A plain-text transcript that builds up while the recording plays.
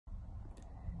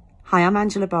Hi, I'm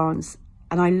Angela Barnes,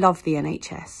 and I love the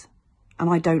NHS, and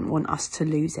I don't want us to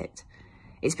lose it.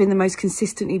 It's been the most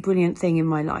consistently brilliant thing in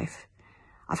my life.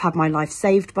 I've had my life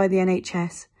saved by the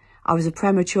NHS. I was a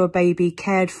premature baby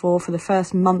cared for the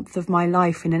first month of my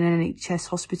life in an NHS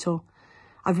hospital.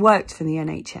 I've worked for the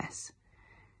NHS.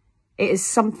 It is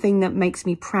something that makes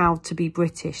me proud to be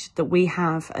British, that we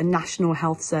have a national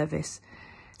health service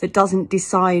that doesn't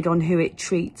decide on who it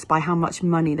treats by how much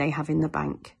money they have in the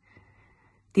bank.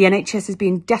 The NHS is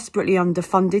being desperately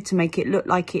underfunded to make it look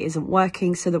like it isn't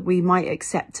working so that we might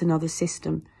accept another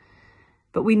system.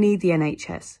 But we need the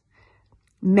NHS.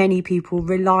 Many people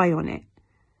rely on it.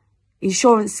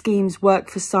 Insurance schemes work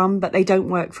for some, but they don't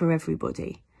work for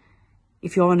everybody.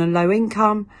 If you're on a low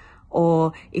income,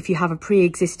 or if you have a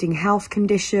pre-existing health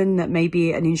condition that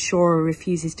maybe an insurer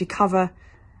refuses to cover,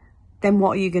 then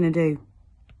what are you going to do?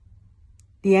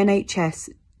 The NHS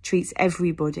treats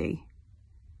everybody.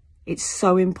 It's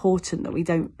so important that we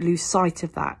don't lose sight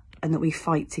of that and that we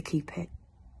fight to keep it.